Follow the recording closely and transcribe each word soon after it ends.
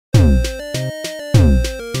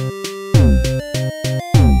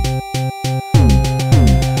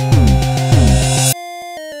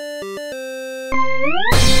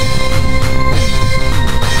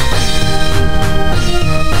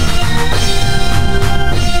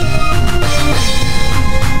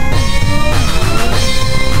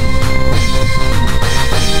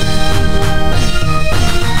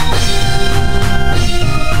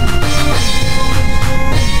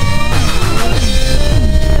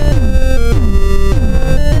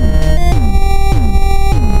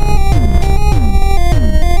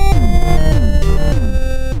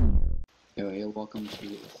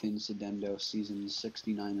Incedendo season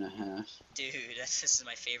 69.5. Dude, this is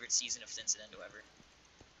my favorite season of Incedendo ever.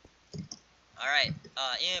 Alright,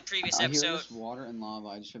 in the previous episode... I hear this water and lava,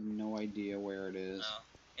 I just have no idea where it is. Oh.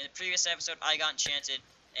 In the previous episode, I got enchanted,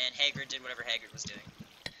 and Hagrid did whatever Hagrid was doing.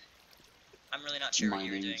 I'm really not sure what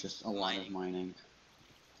you were doing. Just a lot of mining.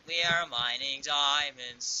 We are mining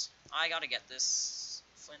diamonds. I gotta get this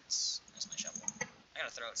flint. That's my shovel. I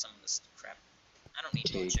gotta throw out some of this crap. I don't need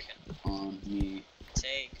to chicken. On me.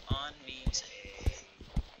 Take on me. Take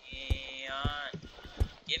me on.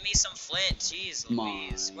 Give me some flint. Jeez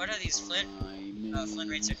Louise. What are these flint? Flint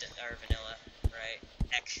rates are vanilla. Right.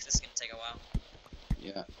 Heck, this is gonna take a while.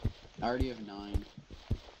 Yeah. I already have 9.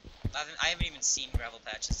 I haven't even seen gravel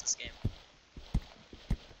patches this game.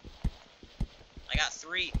 I got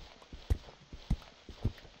 3.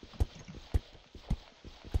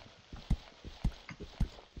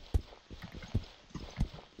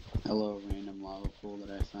 Hello, random lava pool that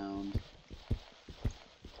I found.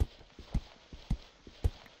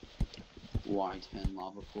 Y10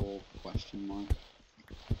 lava pool, question mark.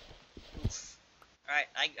 Oof. Alright,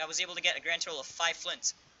 I was able to get a grand total of 5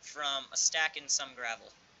 flints from a stack and some gravel.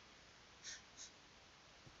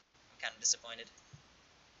 I'm kind of disappointed.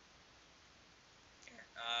 Here,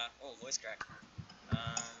 oh, voice crack.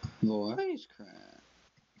 Voice crack.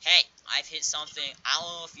 Hey, I've hit something. I don't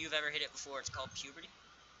know if you've ever hit it before. It's called puberty.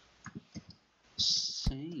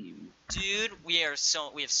 Same. Dude, we have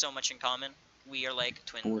so much in common. We are like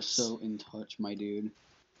twins. We're so in touch, my dude.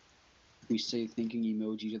 We say thinking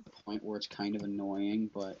emojis at the point where it's kind of annoying,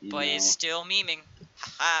 but you know. It's still memeing.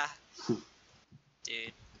 Ha.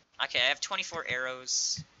 Dude. Okay, I have 24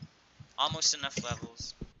 arrows. Almost enough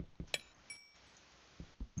levels.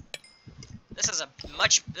 This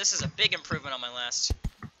is a big improvement on my last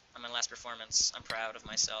performance. I'm proud of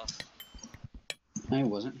myself. I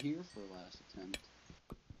wasn't here for last attempt.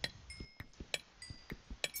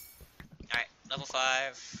 Alright, level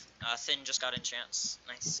 5. Thin just got enchants.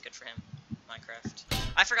 Nice, good for him. Minecraft.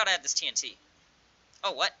 I forgot I had this TNT.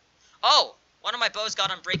 Oh, what? Oh! One of my bows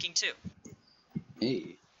got unbreaking too.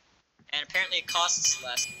 Hey. And apparently it costs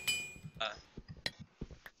less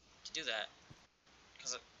to do that.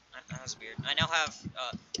 Because that was weird. I now have,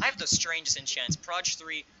 I have the strangest enchants. Proj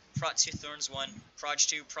 3, Prot 2, Thorns 1, Proj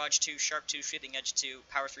 2, Sharp 2, Shooting Edge 2,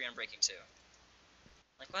 Power 3, Unbreaking 2.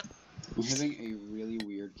 Like, what? I'm having a really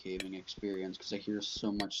weird caving experience because I hear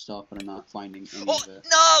so much stuff but I'm not finding any of it.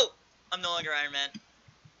 No! I'm no longer Iron Man.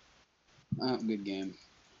 Oh, good game.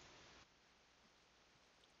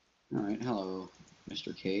 Alright, hello,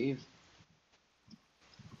 Mr. Cave.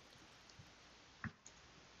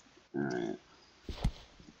 Alright.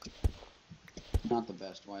 Not the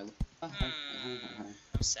best, Wiley. I'm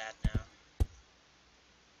sad now.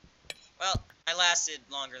 Well, I lasted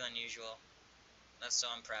longer than usual. That's so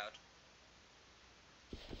I'm proud.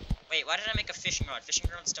 Wait, why did I make a fishing rod? Fishing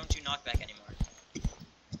rods don't do knockback anymore.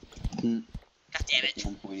 God damn it.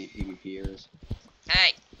 1.8 PvPers.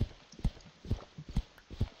 Hey!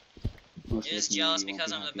 You're just jealous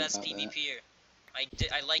because I'm the best PvPer.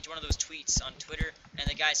 I liked one of those tweets on Twitter, and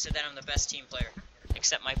the guy said that I'm the best team player.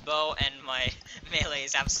 Except my bow and my melee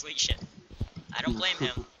is absolute shit. I don't blame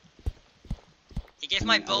him. He gave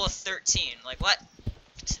my bow a 13. Like, what?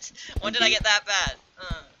 When did I get that bad?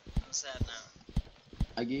 I'm sad now.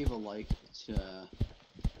 I gave a like to,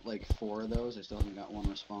 like, 4 of those. I still haven't got 1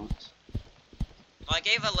 response. Well, I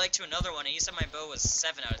gave a like to another one, and he said my bow was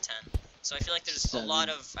 7 out of 10. So I feel like there's a lot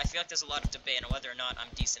of debate on whether or not I'm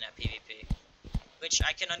decent at PvP, which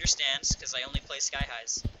I can understand because I only play Sky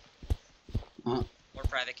Highs or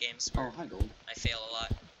private games. Oh, hi, Gold. I fail a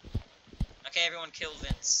lot. Okay, everyone, kill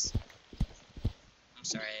Vince. I'm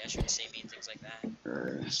sorry, I shouldn't say mean things like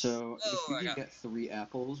that. So if you can get 3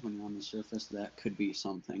 apples when you're on the surface, that could be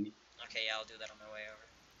something. Okay, yeah, I'll do that on my way over.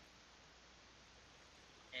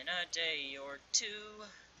 In a day or 2.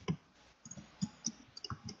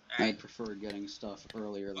 I'd prefer getting stuff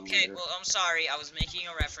earlier than later. Okay, well, I'm sorry. I was making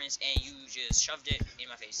a reference, and you just shoved it in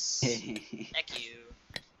my face. Heck you.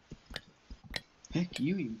 Heck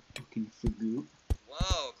you fucking figure.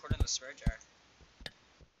 Whoa, according to the swear jar.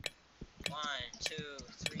 1, 2,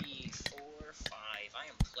 3, 4, 5. I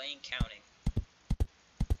am playing counting.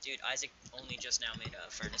 Dude, Isaac only just now made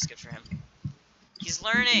a furnace. Good for him. He's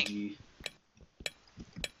learning!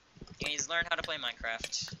 He's learned how to play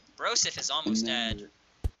Minecraft. Brosif is almost dead.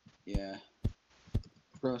 Yeah.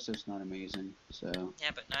 Brosif's not amazing, so...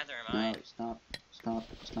 Yeah, but neither am I. No,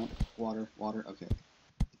 stop. Water, okay.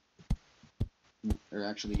 Or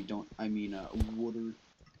actually, I mean, water.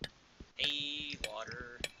 Hey,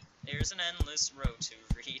 water. There's an endless road to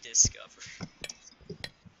rediscover.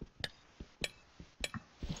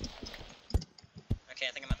 Okay,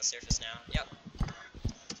 I think I'm at the surface now. Yep.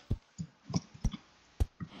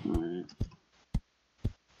 Alright.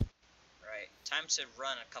 Right. Time to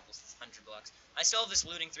run a couple 100 blocks. I still have this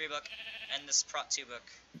looting 3 book and this prot 2 book.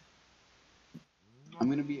 I'm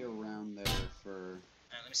gonna be around there for.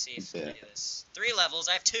 Alright, let me see if I can do this. 3 levels.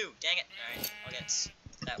 I have 2. Dang it. Alright, I'll get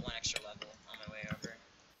that 1 extra level on my way over.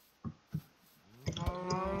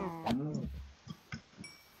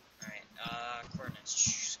 Alright,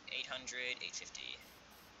 coordinates 800, 850.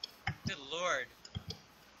 Good lord.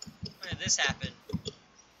 When did this happen?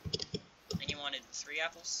 And you wanted 3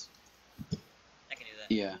 apples? I can do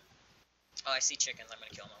that. Yeah. Oh, I see chickens. I'm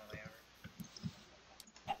gonna kill them on my way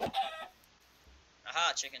over.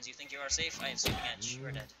 Aha, chickens, you think you are safe? I have sweeping edge. You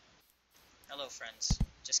are dead. Hello, friends.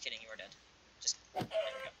 Just kidding, you are dead. Just, there we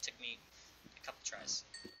go. Took me a couple tries.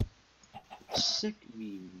 Sick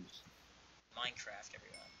memes. Minecraft,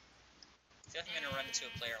 everyone. I feel like I'm gonna run into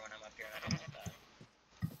a player when I'm up here, and I don't want that.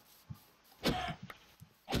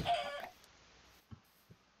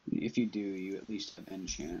 If you do, you at least have any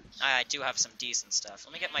chance. I do have some decent stuff.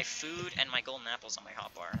 Let me get my food and my golden apples on my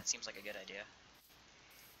hotbar. That seems like a good idea.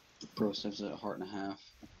 Bro stuff's at 1.5.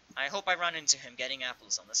 I hope I run into him getting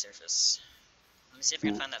apples on the surface. Let me see if I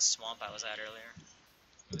can find that swamp I was at earlier.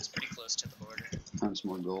 It was pretty close to the border. Found some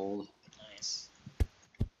more gold. Nice.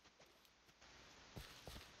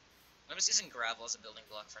 I'm just using gravel as a building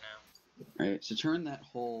block for now. Alright, so turn that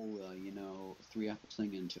whole, 3 apples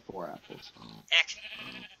thing into 4 apples. Heck!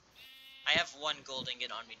 I have 1 gold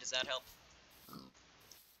ingot on me. Does that help?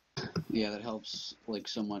 Yeah, that helps, like,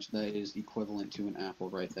 so much. That is equivalent to an apple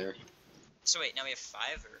right there. So wait, now we have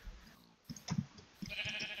 5, or...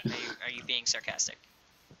 Are you being sarcastic?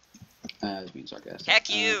 I was being sarcastic. Heck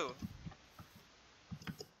you!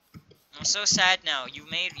 I'm so sad now. You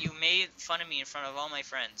made fun of me in front of all my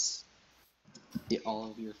friends. Yeah,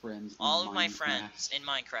 all of your friends. All of my friends in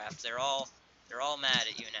Minecraft. They're all mad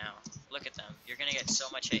at you now. Look at them. You're gonna get so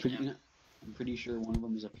much hate now. I'm pretty sure one of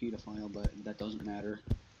them is a pedophile, but that doesn't matter.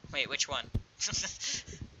 Wait, which one?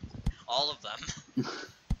 All of them.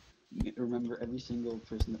 Remember, every single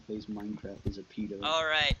person that plays Minecraft is a pedo.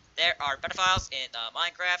 Alright, there are pedophiles in the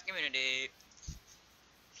Minecraft community.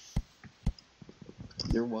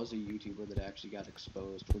 There was a YouTuber that actually got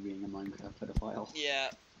exposed for being a Minecraft pedophile. Yeah,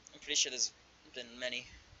 I'm pretty sure there's been many.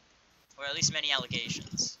 Or at least many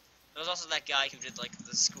allegations. There was also that guy who did, like,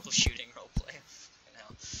 the school shooting roleplay.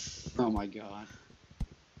 Oh my god.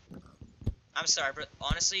 I'm sorry, but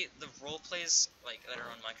honestly, the roleplays, like, that are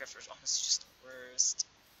on Minecraft are honestly just the worst.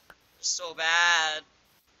 They're so bad.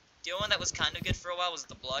 The only one that was kind of good for a while was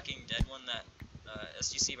the Blocking Dead one that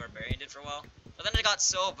SGC Barbarian did for a while. But then it got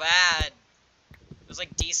so bad. It was,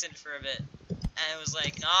 like, decent for a bit. And it was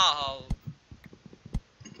like, no.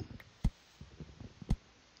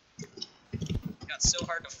 It got so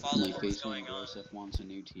hard to follow what was going on. Joseph wants a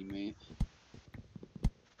new teammate.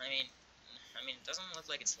 I mean, it doesn't look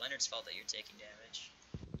like it's Leonard's fault that you're taking damage.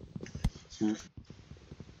 I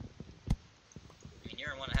mean,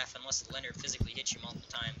 you're in 1.5 unless Leonard physically hits you multiple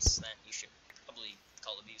times, then you should probably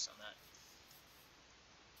call abuse on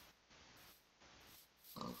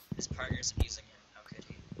that. His partner's abusing him. How could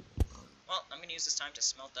he? Well, I'm gonna use this time to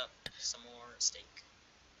smelt up some more steak.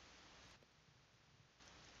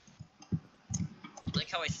 I like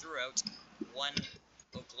how I threw out 1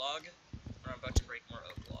 oak log. I'm about to break more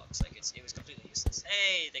oak logs. Like, it was completely useless.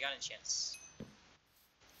 Hey, they got a chance.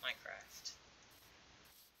 Minecraft.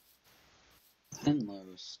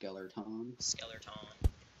 Hello, Skeleton. Skeleton.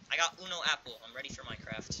 I got Uno apple. I'm ready for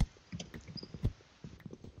Minecraft.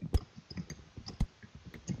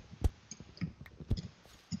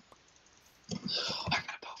 I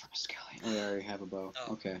got a bow from a skelly. Oh, I already have a bow.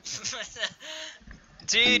 Oh. Okay.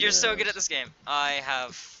 Dude, you're so good at this game. I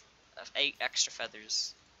have 8 extra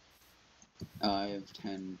feathers. I have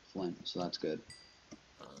 10 flint, so that's good.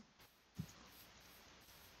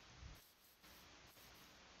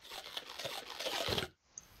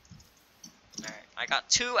 Alright, I got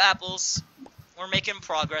 2 apples. We're making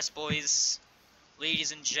progress, boys.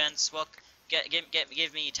 Ladies and gents, well,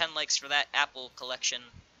 give me 10 likes for that apple collection.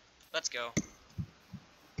 Let's go.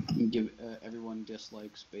 Give everyone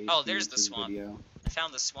dislikes space. Oh, there's the swamp. Video. I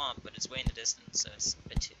found the swamp, but it's way in the distance, so it's a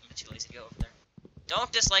bit too lazy to go over there.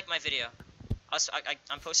 Don't dislike my video.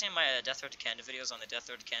 I'm posting my Death Road to Canada videos on the Death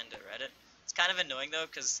Road to Canada Reddit. It's kind of annoying though,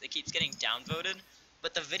 because it keeps getting downvoted,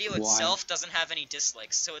 but the video itself doesn't have any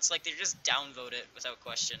dislikes, so it's like they just downvote it without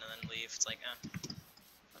question and then leave. It's like,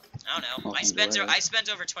 I don't know. I spent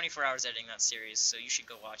over 24 hours editing that series, so you should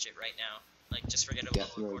go watch it right now. Like, just forget about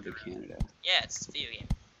Death Road to Canada. Yeah, it's a video game.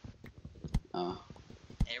 And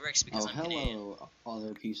it works because I'm Canadian. Hello,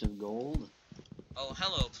 other piece of gold. Oh,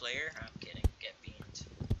 hello, player. I'm kidding. Get beamed.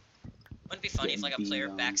 Wouldn't it be funny if like a player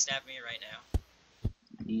backstabbed me right now?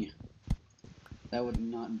 Yeah. That would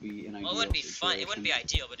not be an ideal Well, it wouldn't be fun. It wouldn't be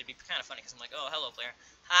ideal, but it'd be kind of funny because I'm like, oh, hello, player.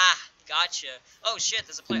 Ha! Gotcha. Oh shit,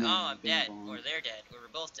 there's a player. Oh, I'm dead. Or they're dead. Or we're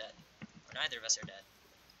both dead. Or neither of us are dead.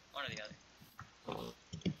 One or the other.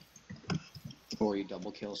 Or you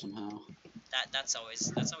double kill somehow. That's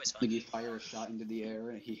always fun. Like you fire a shot into the air,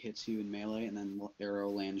 and he hits you in melee, and then arrow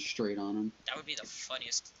lands straight on him. That would be the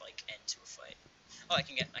funniest like end to a fight. Oh, I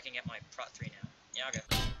can get my Prot 3 now. Yeah, okay.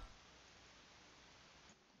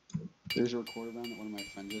 There's a record round that one of my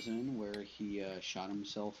friends was in where he shot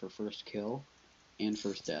himself for first kill and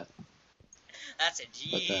first death. That's a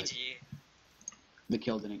GG. The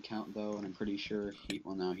kill didn't count though, and I'm pretty sure he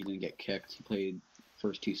didn't get kicked. He played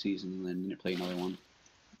first 2 seasons and then didn't play another one.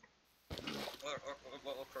 What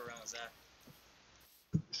pro round was that?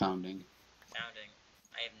 Founding. Founding.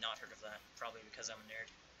 I have not heard of that. Probably because I'm a nerd.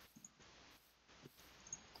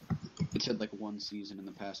 It said like 1 season in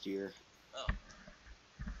the past year. Oh.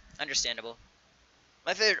 Understandable.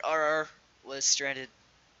 My favorite RR was Stranded,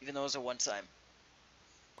 even though it was a one-time.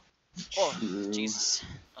 Oh, Jesus.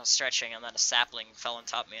 I was stretching and then a sapling fell on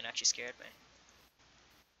top of me and actually scared me.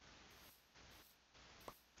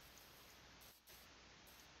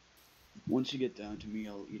 Once you get down to me,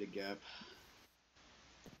 I'll eat a gap.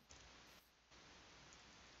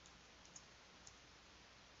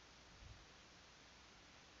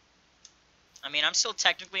 I mean, I'm still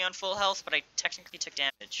technically on full health, but I technically took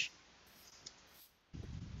damage.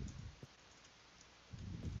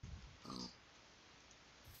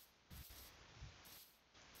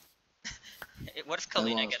 What if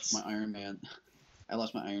Kalina gets... I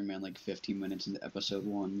lost my Iron Man like 15 minutes into episode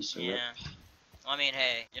 1, so... Yeah. Well, I mean,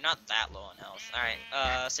 hey, you're not that low on health.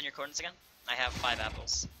 Alright, send your coordinates again? I have 5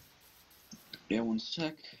 apples. Yeah, 1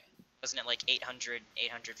 sec. Wasn't it like 800,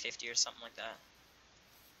 850 or something like that?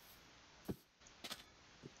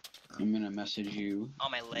 I'm gonna message you. Oh,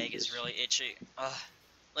 my leg is really itchy.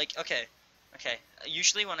 Like, okay.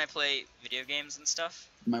 Usually when I play video games and stuff...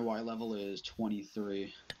 My Y level is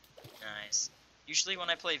 23. Nice. Usually when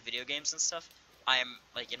I play video games and stuff, I am,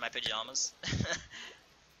 like, in my pajamas.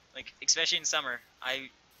 Like, especially in summer, I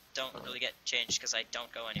don't really get changed because I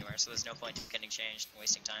don't go anywhere, so there's no point in getting changed and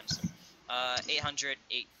wasting time. 800,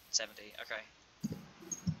 870, okay.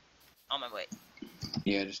 On my way.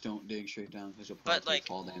 Yeah, just don't dig straight down because you'll probably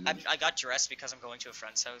fall damage. I got dressed because I'm going to a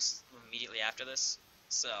friend's house immediately after this,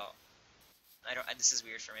 so this is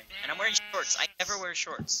weird for me. And I'm wearing shorts. I never wear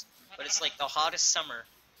shorts, but it's like the hottest summer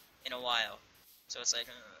in a while, so it's like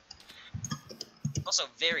also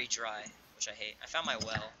very dry, which I hate. I found my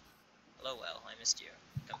well. Hello, well. I missed you.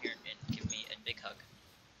 Come here and give me a big hug.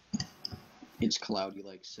 It's cloudy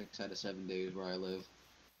like 6 out of 7 days where I live.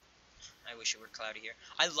 I wish it were cloudy here.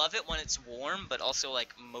 I love it when it's warm, but also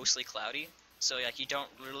like mostly cloudy. So like you don't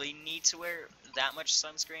really need to wear that much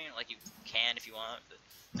sunscreen. Like you can if you want.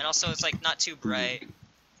 And also it's like not too bright.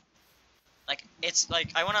 Like it's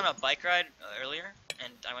like I went on a bike ride earlier,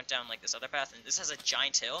 and I went down like this other path, and this has a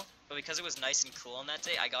giant hill. But because it was nice and cool on that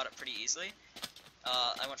day, I got it pretty easily.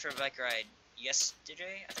 I went for a bike ride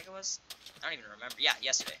yesterday, I think it was. I don't even remember. Yeah,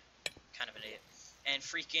 yesterday. Kind of an idiot. And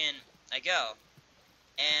freaking, I go.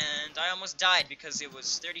 And I almost died because it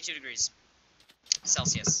was 32 degrees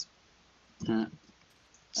Celsius.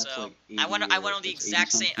 So like I went on the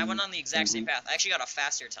exact same same path. I actually got a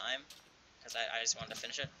faster time because I just wanted to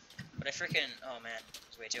finish it. But I freaking, oh man,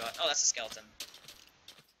 it's way too hot. Oh, that's a skeleton.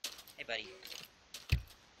 Hey buddy,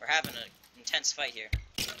 we're having an intense fight here.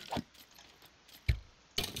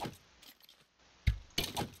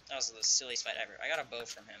 That was the silliest fight ever. I got a bow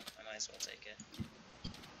from him. I might as well take it.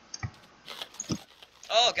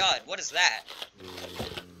 Oh god, what is that?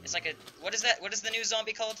 It's like a... What is that? What is the new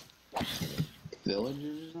zombie called?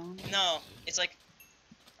 Villager zombie? No, it's like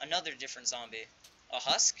another different zombie. A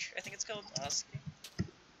husk? I think it's called a husk. I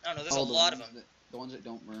don't know, there's a lot of them. The ones that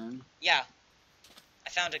don't burn? Yeah. I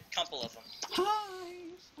found a couple of them. Hi!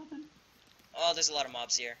 Something. Oh, there's a lot of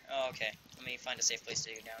mobs here. Oh, okay. Let me find a safe place to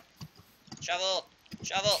dig it down. Shovel!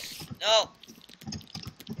 Shovel! No!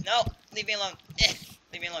 No! Leave me alone.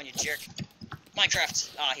 Leave me alone, you jerk.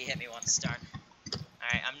 Minecraft! Ah, he hit me once. Darn.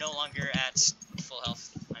 Alright, I'm no longer at full health.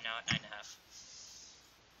 I'm now at 9.5.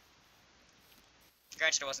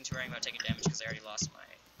 Granted, I wasn't too worried about taking damage because I already lost my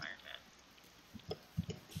Iron Man.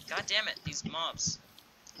 God damn it, these mobs.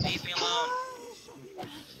 Leave me alone.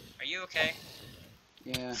 Are you okay?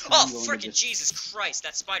 Yeah. Oh, frickin' Jesus Christ!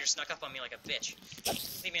 That spider snuck up on me like a bitch.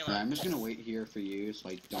 Leave me alone. I'm just gonna wait here for you so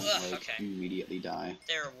I don't immediately die.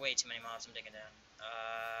 There are way too many mobs I'm digging down.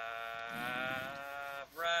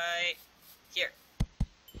 Right here.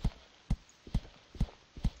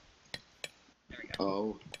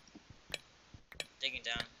 Oh. Digging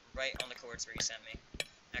down, right on the coords where you sent me.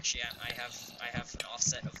 Actually, I have an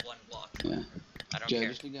offset of 1 block. Yeah. I don't Yeah, care.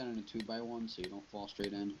 just dig down in a 2x1 so you don't fall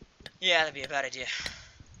straight in. Yeah, that'd be a bad idea.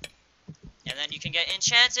 And then you can get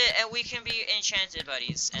enchanted, and we can be enchanted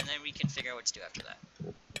buddies, and then we can figure out what to do after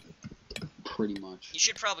that. Pretty much. You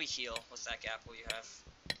should probably heal with that gapple you have.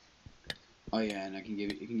 Oh yeah, and it can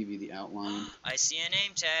give you the outline. I see a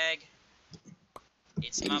name tag.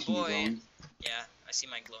 It's Hey, my do you see me boy. glowing? Yeah, I see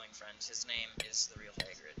my glowing friend. His name is the real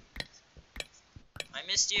Hagrid. I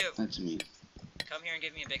missed you. That's me. Come here and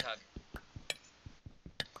give me a big hug.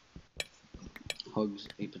 Hugs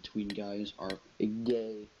between guys are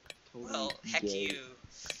gay. Totally Well, heck gay. you.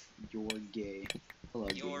 You're gay. Hello,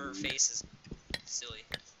 Your gay. face is silly.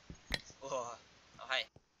 Oh, hi.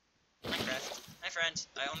 Minecraft. Hi, friend.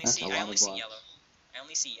 I only That's see a lot of yellow. blocks. I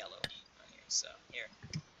only see yellow on here. So here.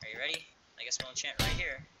 Are you ready? I guess we'll enchant right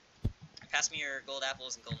here. Pass me your gold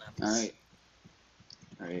apples and golden apples. Alright.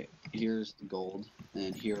 Alright, here's the gold.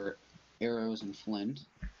 And here are arrows and flint.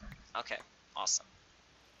 Okay, awesome.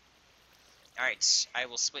 Alright, I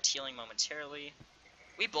will split healing momentarily.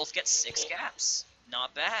 We both get 6 gaps.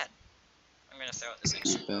 Not bad. I'm gonna throw out this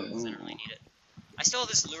extra bow because I don't really need it. I still have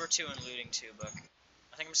this Lure 2 and Looting 2 book.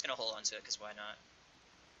 I think I'm just gonna hold on to it because why not?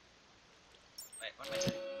 Wait, what am I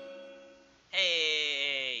doing?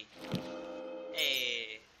 Hey!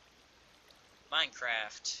 Hey!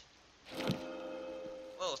 Minecraft.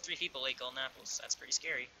 Whoa, 3 people ate golden apples. That's pretty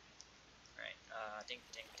scary. Alright, dink,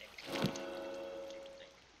 dink, dink, dink, dink, dink,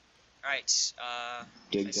 dink. Alright,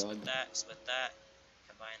 Dig I split that,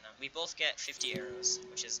 combine them. We both get 50 arrows,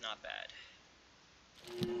 which is not bad.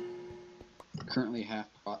 Currently half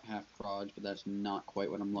proj, but that's not quite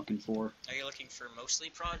what I'm looking for. Are you looking for mostly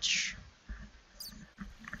proj?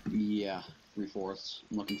 Yeah, 3/4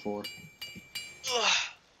 I'm looking for. Ugh.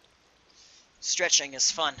 Stretching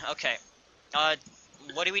is fun. Okay.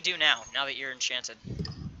 What do we do now that you're enchanted?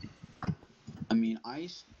 I mean, I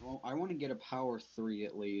want to get a power 3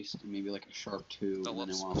 at least, and maybe like a sharp 2, Oh, and then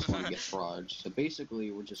I whoops. also want to get proj. So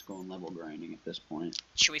basically, we're just going level grinding at this point.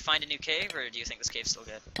 Should we find a new cave, or do you think this cave's still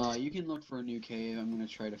good? You can look for a new cave. I'm gonna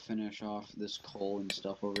try to finish off this coal and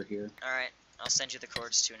stuff over here. Alright, I'll send you the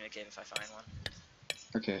coords to a new cave if I find one.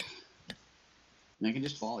 Okay. And I can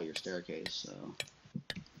just follow your staircase, so...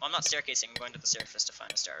 Well, I'm not staircasing, I'm going to the surface to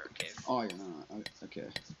find a starter cave. Oh, you're not. Okay.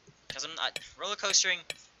 Because I'm not... Roller coastering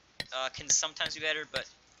can sometimes be better, but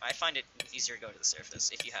I find it easier to go to the surface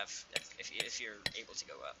if you have... if you're able to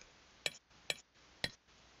go up.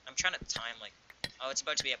 I'm trying to time, like... Oh, it's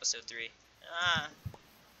about to be episode 3.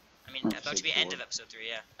 I mean, about to be end of episode 3,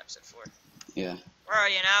 yeah. Episode 4. Yeah. Where are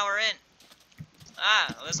you now? We're in!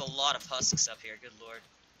 Well, there's a lot of husks up here, good lord.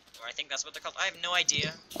 Or I think that's what they're called. I have no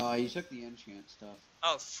idea. You took the enchant stuff.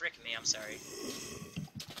 Oh, frick me, I'm sorry.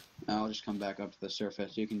 I'll just come back up to the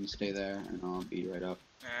surface. You can stay there, and I'll be right up.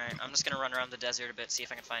 Alright, I'm just gonna run around the desert a bit, see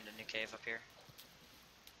if I can find a new cave up here.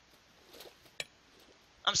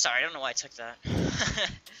 I'm sorry, I don't know why I took that.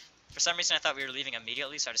 For some reason I thought we were leaving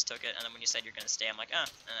immediately, so I just took it, and then when you said you're gonna stay, I'm like, and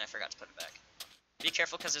I forgot to put it back. Be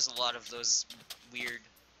careful, because there's a lot of those weird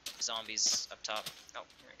zombies up top. Oh,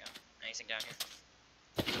 here we go. Anything down here?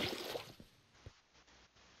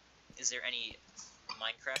 Is there any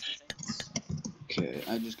Minecrafty things? Okay,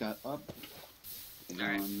 I just got up.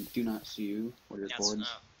 Alright. Do not see you. What are your coords?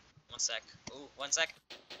 Oh, 1 sec. Ooh, 1 sec.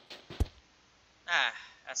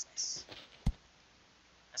 That's nice.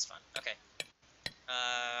 That's fun. Okay.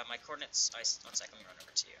 My coordinates. 1 sec, let me run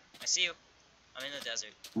over to you. I see you. I'm in the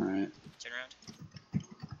desert. Alright. Turn around.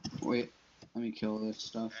 Wait, let me kill this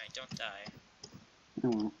stuff. Alright, don't die. Oh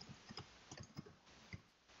well.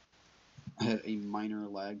 I had a minor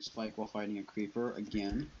lag spike while fighting a creeper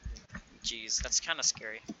again. Jeez, that's kind of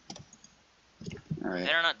scary. Alright.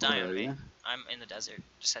 Better not die on me. You? I'm in the desert.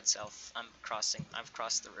 Just head south. I've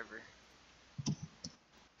crossed the river.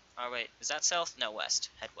 Oh wait, is that south? No, west.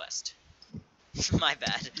 Head west. My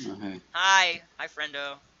bad. Okay. Hi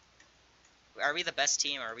friendo. Are we the best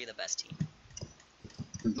team, or are we the best team?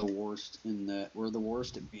 We're the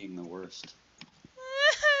worst at being the worst.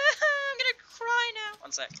 I'm gonna cry now.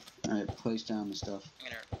 1 sec. Alright, place down the stuff.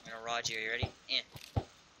 I'm gonna rod you. Are you ready?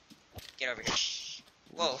 Get over here.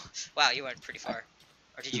 Whoa. Wow, you went pretty far.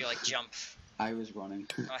 Or did you like jump? I was running.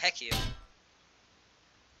 Oh heck you.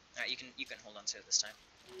 Alright, you can hold on to it this time.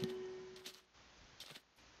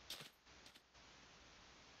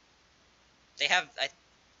 They have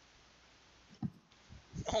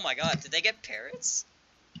oh my god, did they get parrots?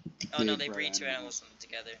 Oh no, they breed 2 animals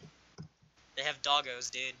together. They have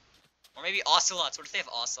doggos, dude. Or maybe ocelots. What if they have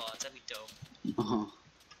ocelots? That'd be dope. Uh-huh.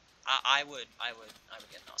 I would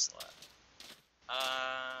get an ocelot.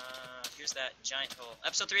 Here's that giant hole.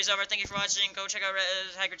 Episode 3 is over. Thank you for watching. Go check out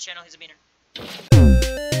Haggard's channel. He's a beaner.